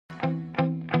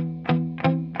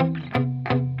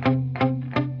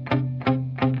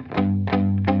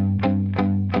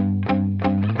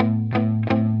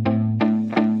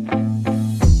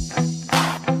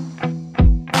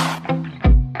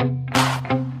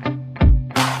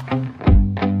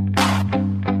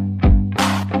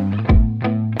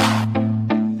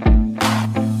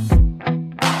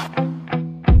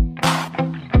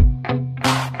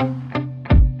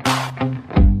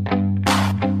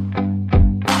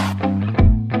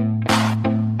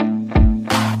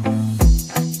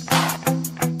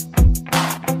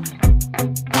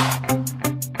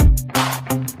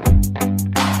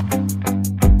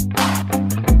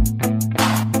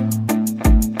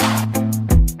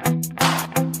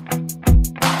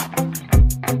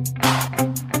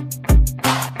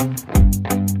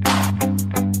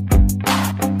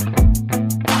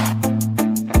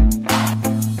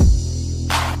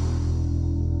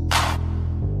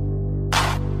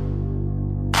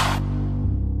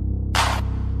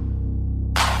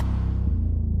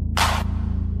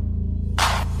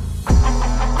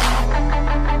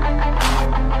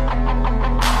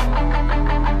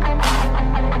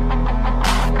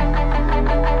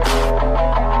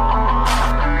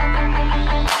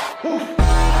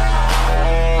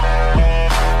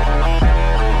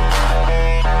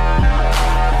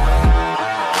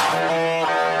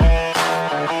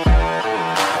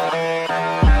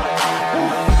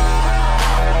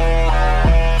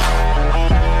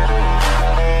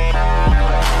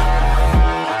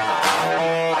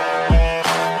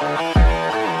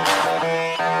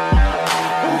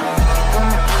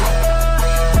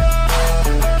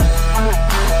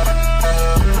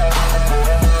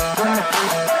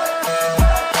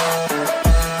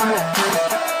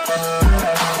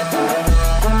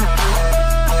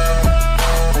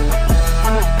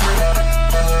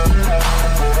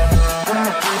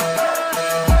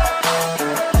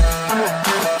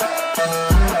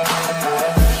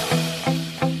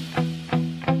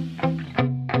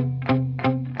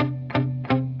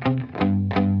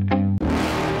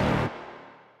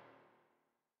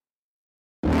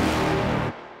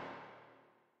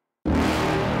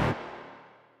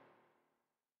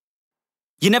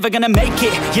You're never gonna make it,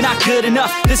 you're not good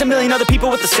enough. There's a million other people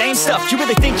with the same stuff. You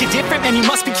really think you're different? Man, you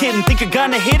must be kidding. Think you're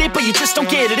gonna hit it, but you just don't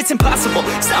get it. It's impossible,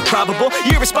 it's not probable,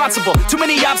 you're irresponsible. Too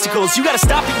many obstacles, you gotta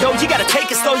stop it, yo. You gotta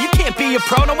take it slow, you can't be a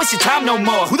pro. Don't waste your time no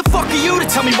more. Who the fuck are you to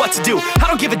tell me what to do? I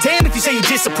don't give a damn if you say you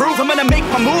disapprove. I'm gonna make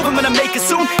my move, I'm gonna make it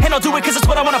soon. And I'll do it cause it's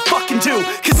what I wanna fucking do.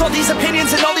 Cause all these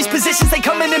opinions and all these positions, they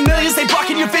come in millions, they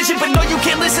blocking your vision. But no, you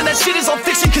can't listen, that shit is all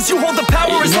fiction. Cause you hold the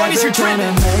power as long as you're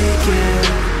dreaming.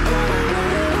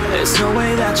 There's no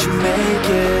way that you make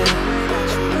it.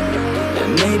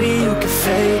 And maybe you can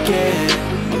fake it,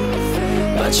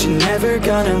 but you're never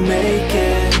gonna make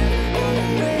it.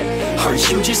 Are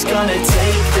you just gonna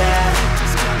take that?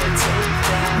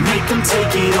 Make them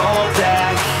take it all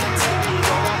back.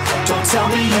 Don't tell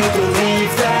me you believe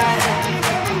that.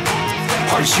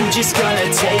 Are you just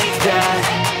gonna take that?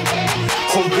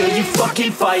 Or will you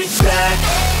fucking fight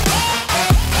back?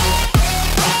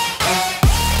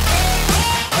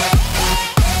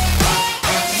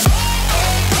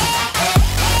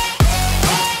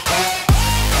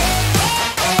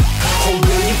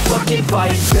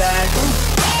 Fight back.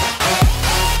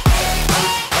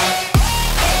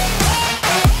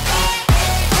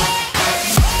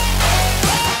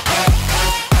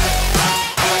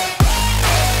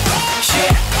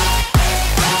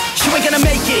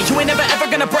 You ain't never ever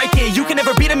gonna break it. You can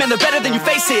never beat them and they're better than you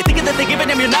face it. Thinking that they give a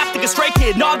damn, you're not thinking straight,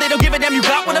 kid. No, they don't give a damn, you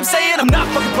got what I'm saying? I'm not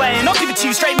fucking playing, I'll give it to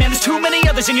you straight, man. There's too many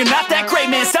others and you're not that great,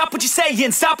 man. Stop what you're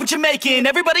saying, stop what you're making.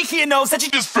 Everybody here knows that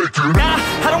you just faking. Nah,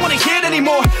 I don't wanna hear it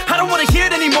anymore, I don't wanna hear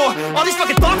it anymore. All these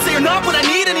fucking thoughts, they are not what I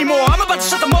need anymore. I'm about to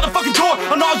shut the motherfucking door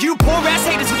on all you poor ass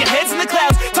haters with your heads in the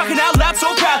clouds, talking out loud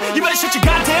so proud. You better shut your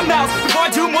goddamn mouth before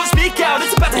I do more, speak out.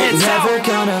 It's about to head south. You're never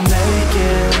gonna make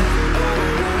it.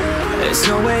 There's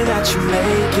no way that you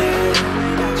make it.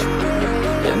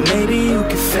 And maybe you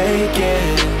can fake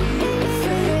it,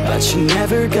 but you're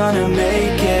never gonna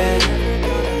make it.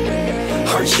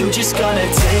 Are you just gonna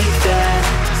take that?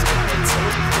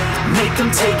 Make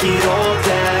them take it all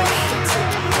back.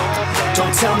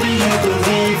 Don't tell me you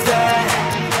believe that.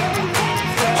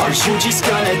 Are you just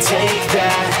gonna take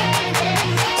that?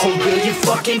 Or will you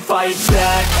fucking fight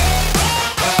back?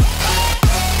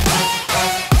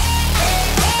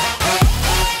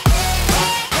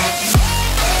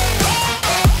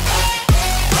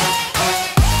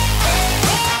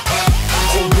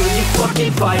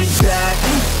 Fight back.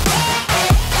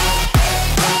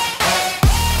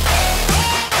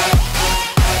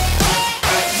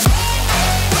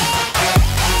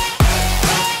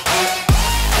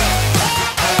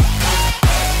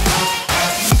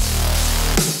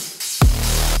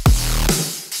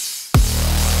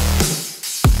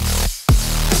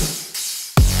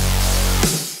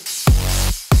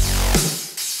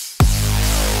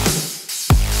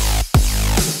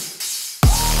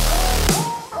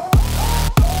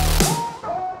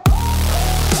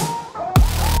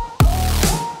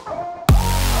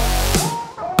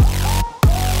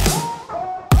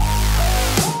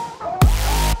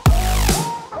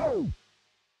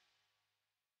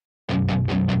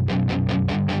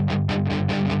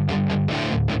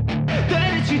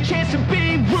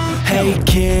 Hey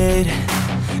kid,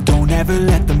 don't ever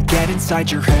let them get inside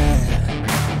your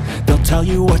head. They'll tell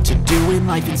you what to do in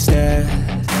life instead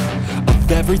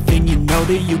of everything you know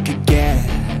that you could get.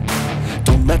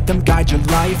 Don't let them guide your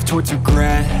life towards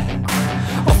regret.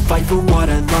 I'll fight for what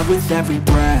I love with every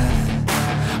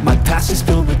breath. My past is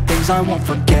filled with things I won't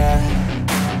forget.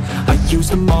 I use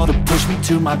them all to push me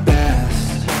to my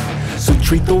best. So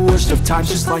treat the worst of times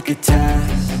just like a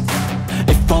test.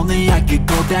 If only I could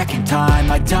go back in time,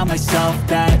 I'd tell myself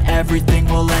that everything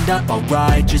will end up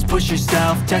alright. Just push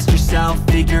yourself, test yourself,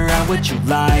 figure out what you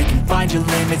like, and find your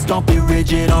limits, don't be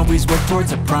rigid, always work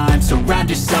towards a prime. Surround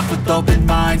yourself with open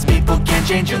minds, people can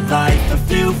change your life. A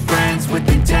few friends with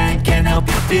intent can help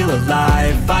you feel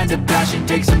alive. Find a passion,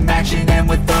 take some action, and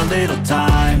with a little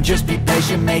time, just be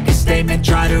patient, make a statement,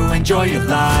 try to enjoy your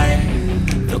life.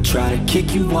 They'll try to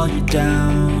kick you while you're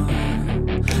down.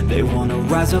 They wanna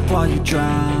rise up while you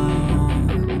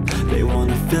drown. They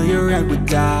wanna fill your head with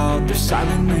doubt. They're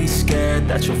silently scared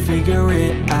that you'll figure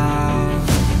it out.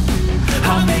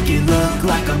 I'll make it look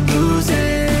like I'm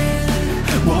losing,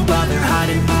 won't bother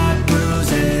hiding my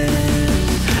bruises.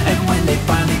 And when they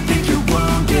finally think you're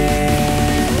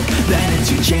wounded, then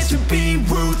it's your chance to be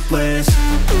ruthless.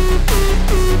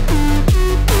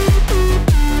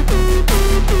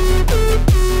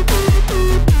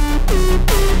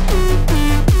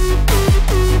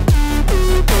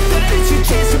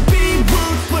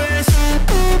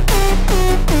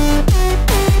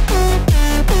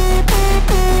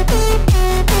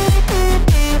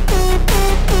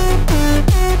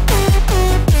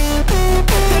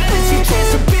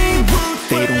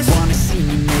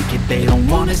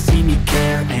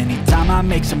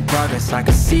 stress. I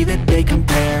can see that they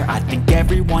compare. I think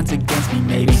everyone's against me,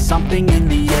 maybe something in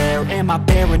the air. Am I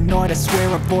paranoid? I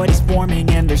swear a void is forming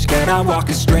and they're scared. I walk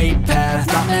a straight path,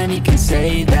 not many can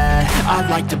say that. I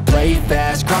like to play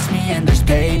fast, cross me and there's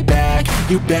payback.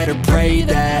 You better pray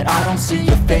that I don't see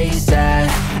your face at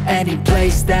any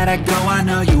place that I go. I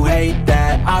know you hate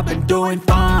that. I've been doing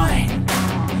fine,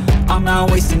 I'm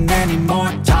not wasting any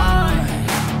more time.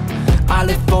 I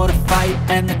live for the fight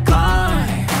and the climb,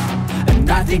 and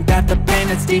I think that the pain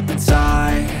that's deep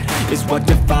inside is what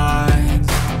defines.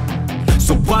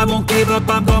 So I won't give up,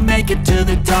 I'm gonna make it to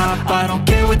the top. I don't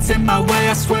care what's in my way,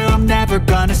 I swear I'm never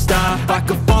gonna stop. I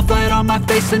could fall flat on my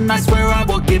face and I swear I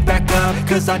will get back up,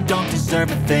 cause I don't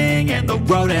deserve a thing and the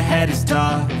road ahead is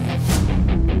tough.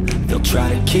 They'll try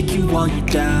to kick you while you're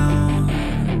down,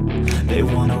 they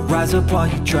wanna rise up while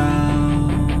you drown.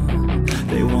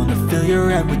 They wanna fill your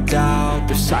head with doubt,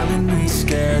 they're silently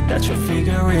scared that you'll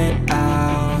figure it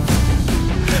out.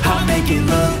 I'll make it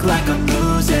look like I'm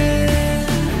losing,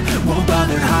 won't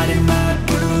bother hiding my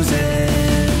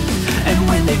bruises. And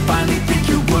when they finally think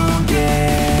you're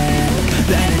wounded,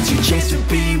 then it's your chance to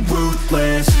be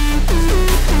ruthless.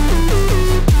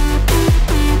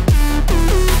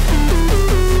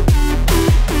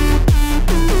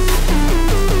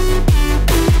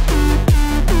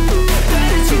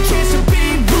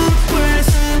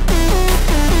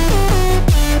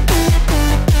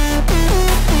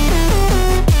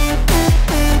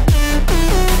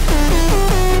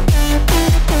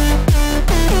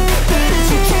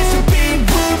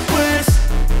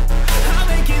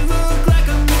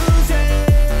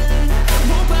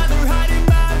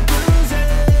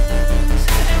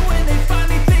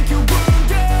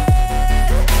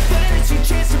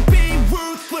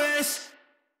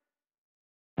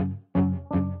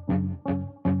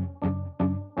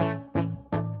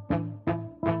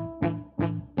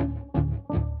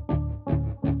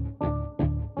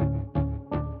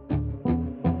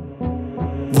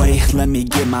 Let me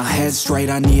get my head straight,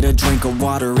 I need a drink of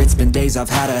water. It's been days I've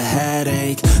had a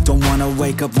headache. Don't wanna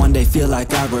wake up one day, feel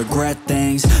like I regret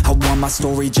things. I want my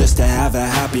story just to have a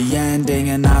happy ending,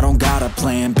 and I don't got a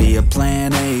plan B, a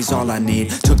plan A's all I need.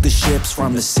 Took the ships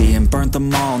from the sea and burnt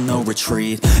them all, no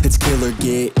retreat. It's kill or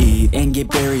get, eat, and get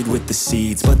buried with the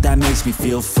seeds, but that makes me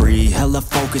feel free, hella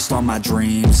focused on my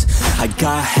dreams. I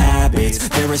got habits,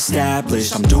 they're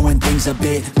established, I'm doing things a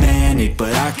bit manic,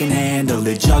 but I can handle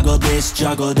it. Juggle this,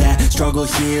 juggle that, struggle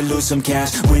here, lose some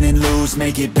cash, win and lose,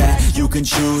 make it back. You can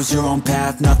choose your own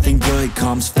path, nothing good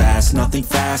comes fast, nothing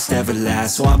fast ever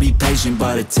lasts. So I'll be patient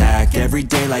but attack, every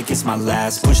day like it's my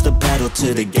last. Push the pedal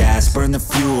to the gas, burn the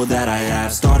fuel that I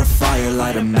have. Start a fire,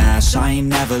 light a match, I ain't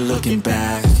never looking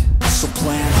back. So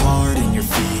plant hard in your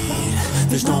feet,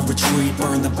 there's no retreat.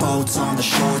 Burn the boats on the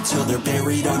shore till they're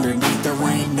buried underneath. There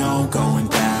ain't no going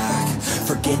back.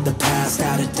 Forget the past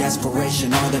out of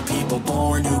desperation. All the people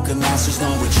born who can last, there's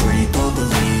no retreat. Don't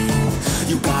believe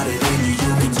you got it in you,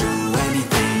 you can do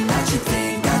anything that you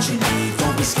think that you need.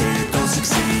 Don't be scared, go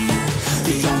succeed.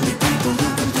 The only people who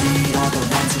compete are the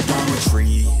ones who don't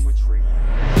retreat.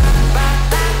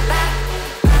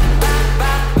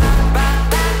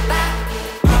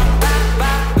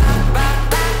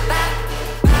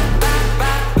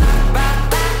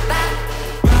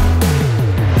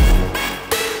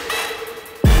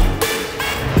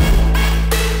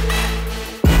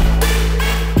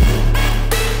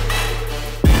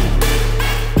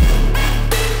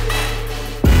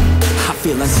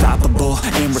 Feel unstoppable,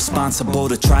 ain't responsible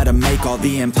to try to make all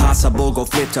the impossible go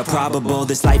flip to probable.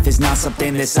 This life is not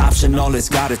something that's optional, it's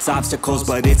got its obstacles,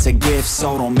 but it's a gift.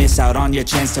 So don't miss out on your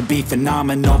chance to be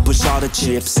phenomenal. Push all the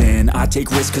chips in, I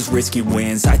take risks cause risky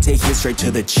wins. I take it straight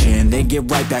to the chin, then get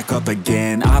right back up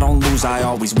again. I don't lose, I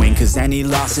always win, cause any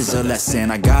loss is a lesson.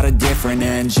 I got a different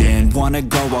engine, wanna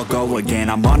go, I'll go again.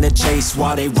 I'm on the chase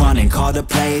while they running, call the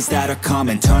plays that are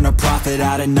coming. Turn a profit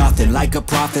out of nothing, like a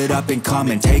prophet up and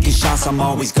coming. Taking shots, I'm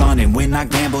always gunning, when I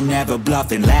gamble, never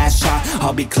bluffing. Last shot,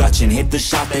 I'll be clutching, hit the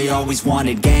shot they always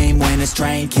wanted. Game winners,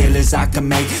 train killers, I can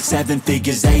make 7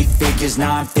 figures, 8 figures,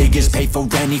 9 figures. Pay for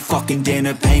any fucking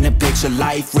dinner, paint a picture.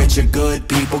 Life richer, good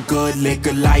people, good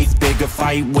liquor. Life bigger,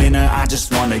 fight winner, I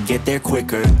just wanna get there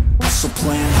quicker. So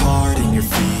plant hard in your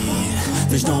feet,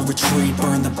 there's no retreat.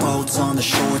 Burn the boats on the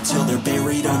shore till they're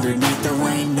buried underneath. There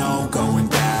ain't no going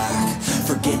back.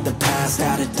 Forget the past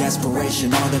out of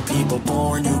desperation. All the people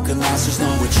born who can last, there's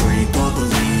no retreat. Don't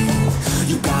believe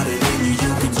you got it in you,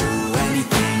 you can do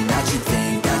anything that you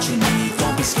think that you need.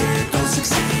 Don't be scared, go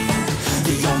succeed.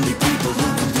 The only people who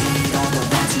compete are the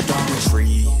ones who don't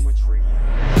retreat.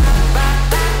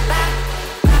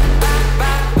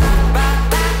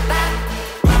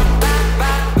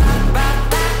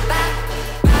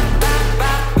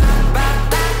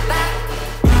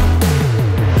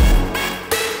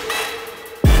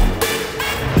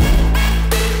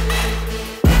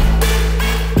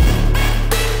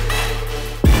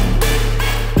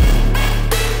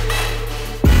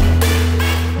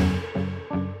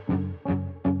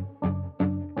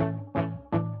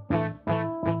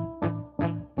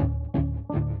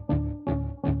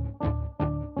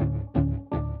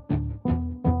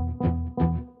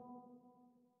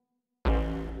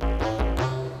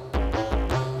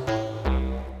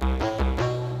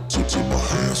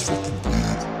 hands fucking bleed.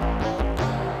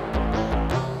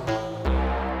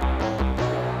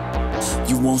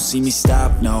 You won't see me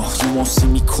stop, no, you won't see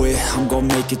me quit. I'm gon'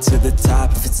 make it to the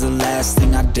top if it's the last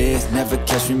thing I did. Never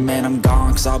catch me, man, I'm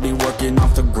gone, cause I'll be working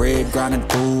off the grid. Grinding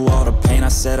through all the pain, I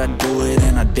said I'd do it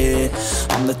and I did.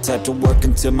 I'm the type to work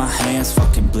until my hands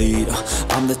fucking bleed.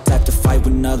 I'm the type to fight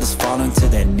when others fall into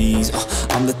their knees.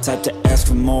 I'm the type to ask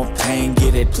for more pain,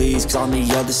 give it please. Cause on the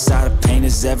other side of pain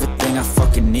is everything I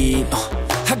fucking need.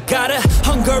 I got a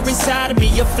hunger inside of me,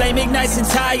 a flame ignites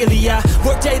entirely. I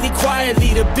work daily quietly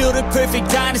to build a perfect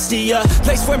dynasty, a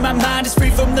place where my mind is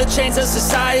free from the chains of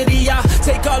society. I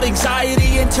take all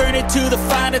anxiety and turn it to the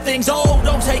finer things. Oh,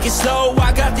 don't take it slow,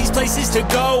 I got these places to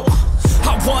go.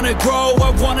 I wanna grow,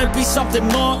 I wanna be something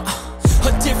more,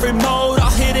 a different mode.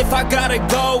 I'll hit if I gotta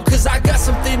go, cause I got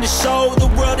something to show the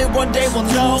world that one day will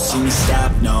know. You won't see me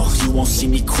stop, no, you won't see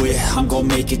me quit. I'm gon'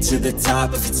 make it to the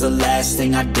top if it's the last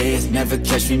thing I did. Never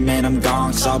catch me, man, I'm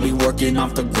gone, cause I'll be working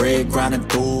off the grid. Grinding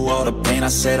through all the pain, I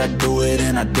said I'd do it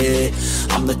and I did.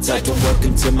 I'm the type to work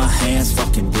until my hands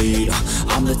fucking bleed.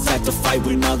 I'm the type to fight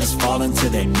when others fall into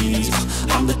their knees.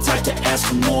 I'm the type to ask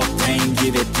for more pain,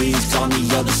 give it please. Cause on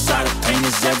the other side of pain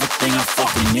is everything I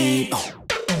fucking need.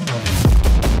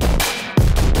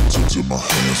 Till my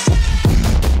hands fucking bleed.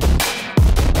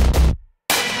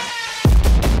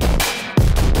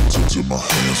 Till my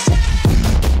hands fucking bleed.